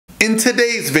In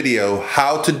today's video,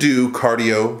 how to do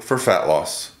cardio for fat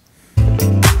loss. Hey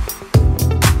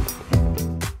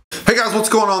guys, what's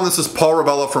going on? This is Paul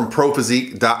Rebella from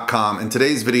ProPhysique.com. In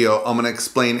today's video, I'm going to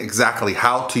explain exactly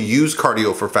how to use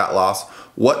cardio for fat loss,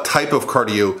 what type of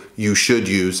cardio you should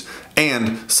use,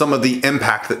 and some of the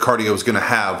impact that cardio is going to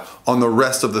have on the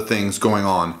rest of the things going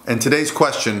on. And today's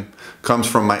question comes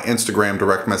from my Instagram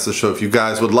direct message. So if you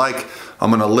guys would like, I'm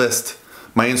going to list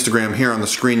my Instagram here on the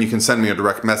screen. You can send me a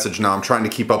direct message now. I'm trying to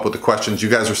keep up with the questions. You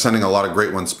guys are sending a lot of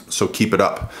great ones, so keep it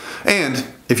up. And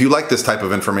if you like this type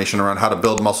of information around how to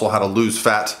build muscle, how to lose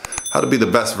fat, how to be the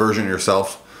best version of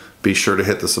yourself, be sure to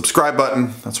hit the subscribe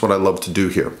button. That's what I love to do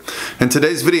here. In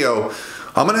today's video,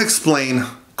 I'm going to explain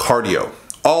cardio.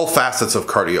 All facets of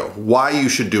cardio, why you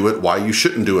should do it, why you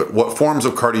shouldn't do it, what forms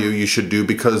of cardio you should do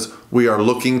because we are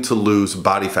looking to lose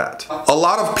body fat. A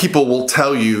lot of people will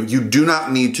tell you you do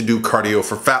not need to do cardio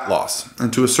for fat loss,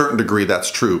 and to a certain degree that's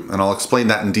true, and I'll explain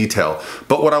that in detail.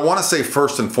 But what I want to say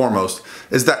first and foremost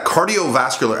is that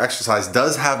cardiovascular exercise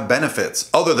does have benefits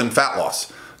other than fat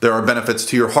loss. There are benefits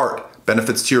to your heart,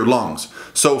 benefits to your lungs.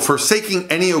 So forsaking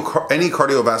any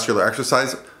cardiovascular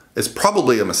exercise is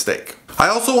probably a mistake. I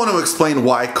also want to explain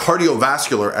why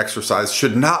cardiovascular exercise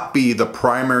should not be the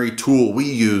primary tool we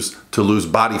use to lose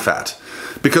body fat.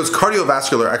 Because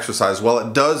cardiovascular exercise, while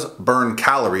it does burn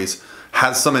calories,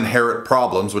 has some inherent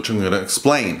problems, which I'm going to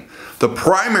explain. The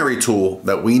primary tool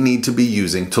that we need to be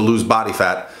using to lose body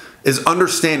fat is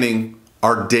understanding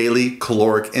our daily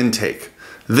caloric intake.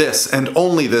 This, and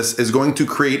only this, is going to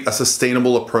create a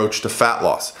sustainable approach to fat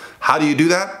loss. How do you do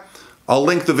that? I'll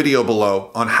link the video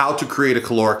below on how to create a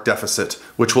caloric deficit,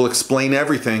 which will explain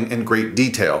everything in great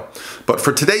detail. But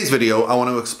for today's video, I want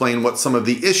to explain what some of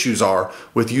the issues are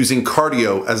with using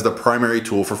cardio as the primary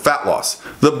tool for fat loss.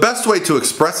 The best way to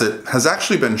express it has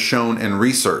actually been shown in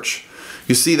research.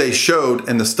 You see, they showed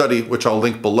in the study, which I'll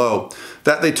link below,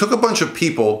 that they took a bunch of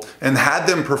people and had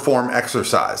them perform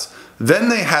exercise. Then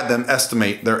they had them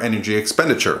estimate their energy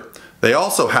expenditure. They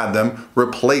also had them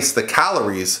replace the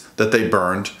calories that they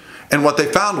burned. And what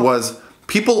they found was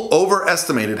people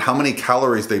overestimated how many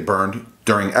calories they burned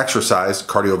during exercise,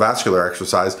 cardiovascular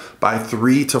exercise, by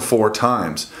 3 to 4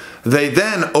 times. They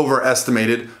then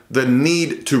overestimated the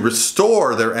need to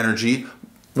restore their energy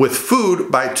with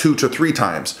food by 2 to 3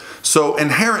 times. So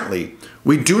inherently,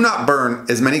 we do not burn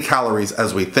as many calories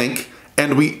as we think,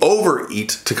 and we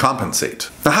overeat to compensate.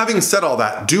 Now, having said all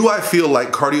that, do I feel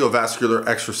like cardiovascular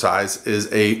exercise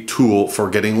is a tool for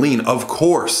getting lean? Of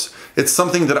course. It's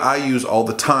something that I use all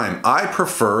the time. I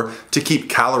prefer to keep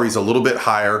calories a little bit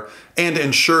higher and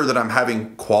ensure that I'm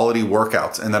having quality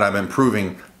workouts and that I'm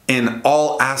improving in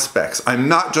all aspects. I'm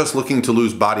not just looking to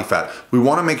lose body fat. We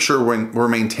want to make sure we're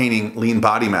maintaining lean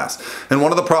body mass. And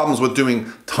one of the problems with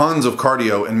doing tons of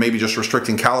cardio and maybe just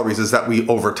restricting calories is that we,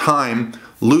 over time,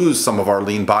 lose some of our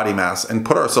lean body mass and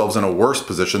put ourselves in a worse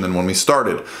position than when we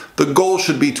started. The goal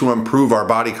should be to improve our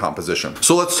body composition.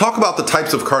 So let's talk about the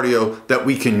types of cardio that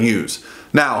we can use.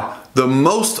 Now, the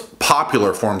most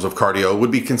popular forms of cardio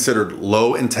would be considered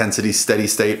low intensity, steady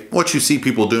state, what you see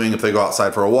people doing if they go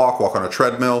outside for a walk on a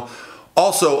treadmill.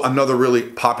 Also, another really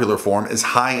popular form is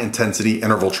high intensity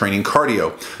interval training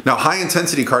cardio. Now, high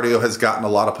intensity cardio has gotten a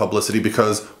lot of publicity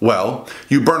because, well,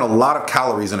 you burn a lot of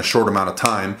calories in a short amount of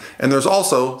time, and there's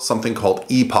also something called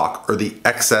EPOC, or the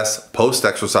excess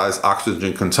post-exercise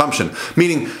oxygen consumption,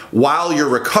 meaning while you're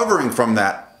recovering from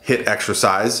that HIIT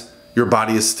exercise, your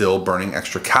body is still burning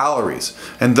extra calories,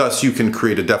 and thus you can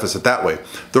create a deficit that way.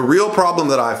 The real problem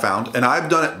that I found, and I've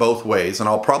done it both ways, and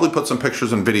I'll probably put some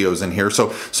pictures and videos in here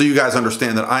so you guys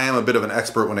understand that I am a bit of an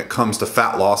expert when it comes to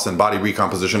fat loss and body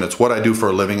recomposition. It's what I do for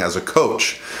a living as a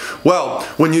coach. Well,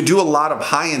 when you do a lot of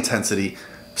high intensity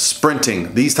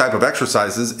sprinting, these type of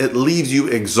exercises, it leaves you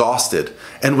exhausted,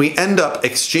 and we end up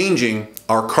exchanging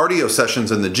our cardio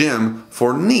sessions in the gym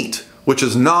for NEAT, which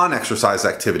is non-exercise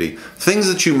activity, things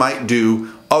that you might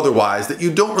do otherwise that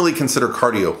you don't really consider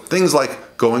cardio. Things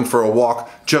like going for a walk,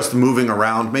 just moving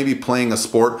around, maybe playing a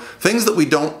sport, things that we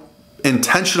don't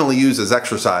intentionally use as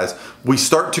exercise. We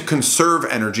start to conserve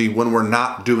energy when we're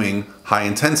not doing high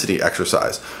intensity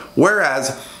exercise.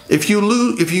 Whereas if you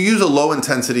use a low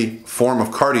intensity form of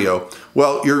cardio,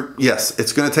 well, yes,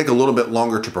 it's going to take a little bit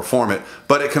longer to perform it,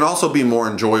 but it can also be more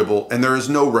enjoyable, and there is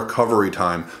no recovery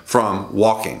time from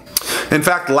walking. In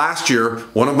fact, last year,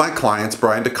 one of my clients,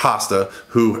 Brian DaCosta,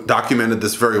 who documented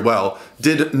this very well,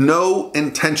 did no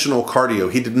intentional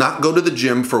cardio. He did not go to the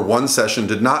gym for one session,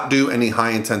 did not do any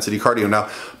high intensity cardio. Now,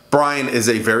 Brian is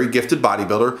a very gifted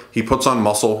bodybuilder. He puts on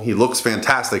muscle. He looks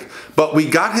fantastic. But we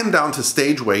got him down to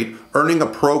stage weight, earning a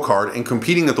pro card and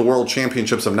competing at the World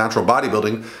Championships of Natural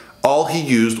Bodybuilding all he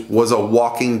used was a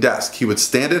walking desk. He would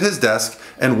stand at his desk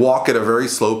and walk at a very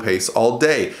slow pace all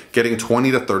day, getting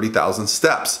 20 to 30,000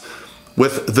 steps.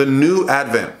 With the new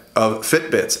advent of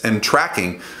Fitbits and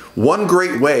tracking, one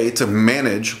great way to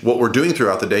manage what we're doing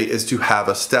throughout the day is to have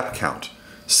a step count.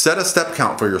 Set a step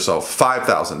count for yourself,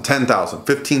 5,000, 10,000,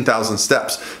 15,000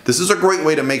 steps. This is a great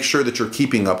way to make sure that you're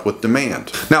keeping up with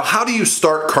demand. Now, how do you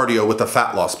start cardio with a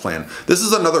fat loss plan? This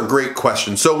is another great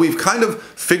question. So we've kind of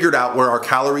figured out where our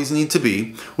calories need to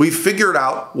be. We've figured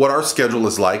out what our schedule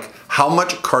is like. How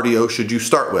much cardio should you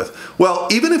start with? Well,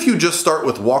 even if you just start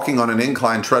with walking on an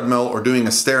incline treadmill or doing a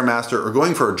Stairmaster or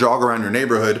going for a jog around your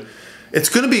neighborhood, it's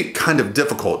going to be kind of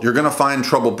difficult. You're going to find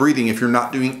trouble breathing if you're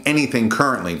not doing anything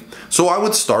currently. So I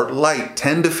would start light,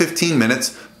 10 to 15 minutes,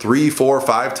 3, 4,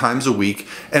 5 times a week.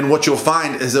 And what you'll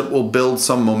find is it will build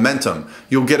some momentum.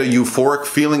 You'll get a euphoric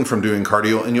feeling from doing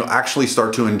cardio and you'll actually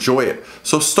start to enjoy it.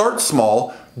 So start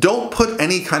small. Don't put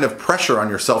any kind of pressure on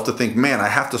yourself to think, man, I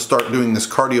have to start doing this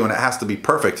cardio and it has to be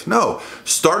perfect. No,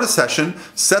 start a session,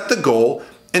 set the goal,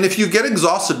 and if you get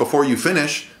exhausted before you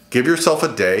finish, give yourself a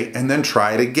day and then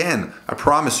try it again. I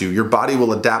promise you, your body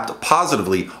will adapt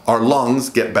positively. Our lungs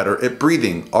get better at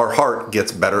breathing. Our heart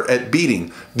gets better at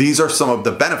beating. These are some of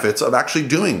the benefits of actually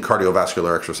doing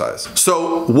cardiovascular exercise.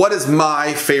 So what is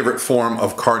my favorite form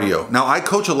of cardio? Now, I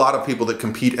coach a lot of people that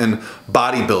compete in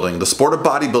bodybuilding. The sport of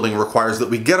bodybuilding requires that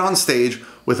we get on stage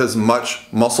with as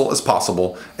much muscle as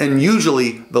possible and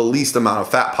usually the least amount of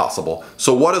fat possible.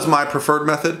 So what is my preferred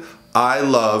method? I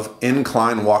love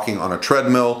incline walking on a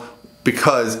treadmill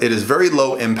because it is very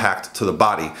low impact to the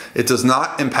body. It does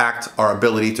not impact our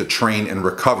ability to train and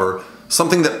recover,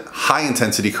 something that high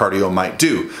intensity cardio might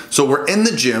do. So we're in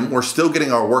the gym, we're still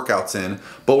getting our workouts in,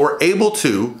 but we're able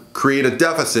to create a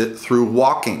deficit through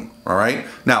walking, all right?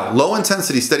 Now, low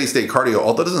intensity steady state cardio,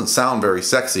 although it doesn't sound very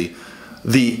sexy,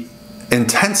 the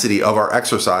intensity of our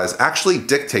exercise actually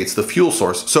dictates the fuel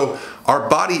source. So our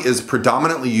body is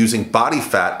predominantly using body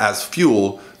fat as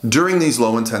fuel during these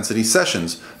low intensity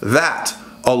sessions. That,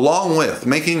 along with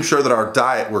making sure that our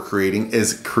diet we're creating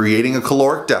is creating a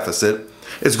caloric deficit,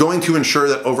 is going to ensure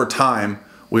that over time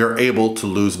we are able to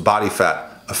lose body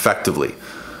fat effectively.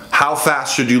 How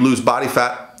fast should you lose body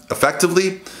fat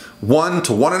effectively? 1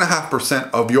 to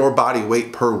 1.5% of your body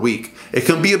weight per week. It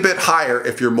can be a bit higher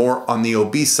if you're more on the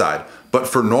obese side, but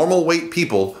for normal weight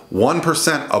people,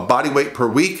 1% of body weight per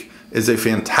week is a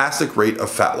fantastic rate of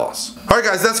fat loss. All right,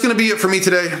 guys, that's gonna be it for me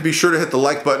today. Be sure to hit the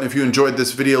like button if you enjoyed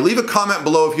this video. Leave a comment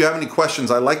below if you have any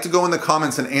questions. I like to go in the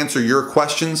comments and answer your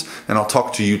questions, and I'll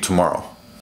talk to you tomorrow.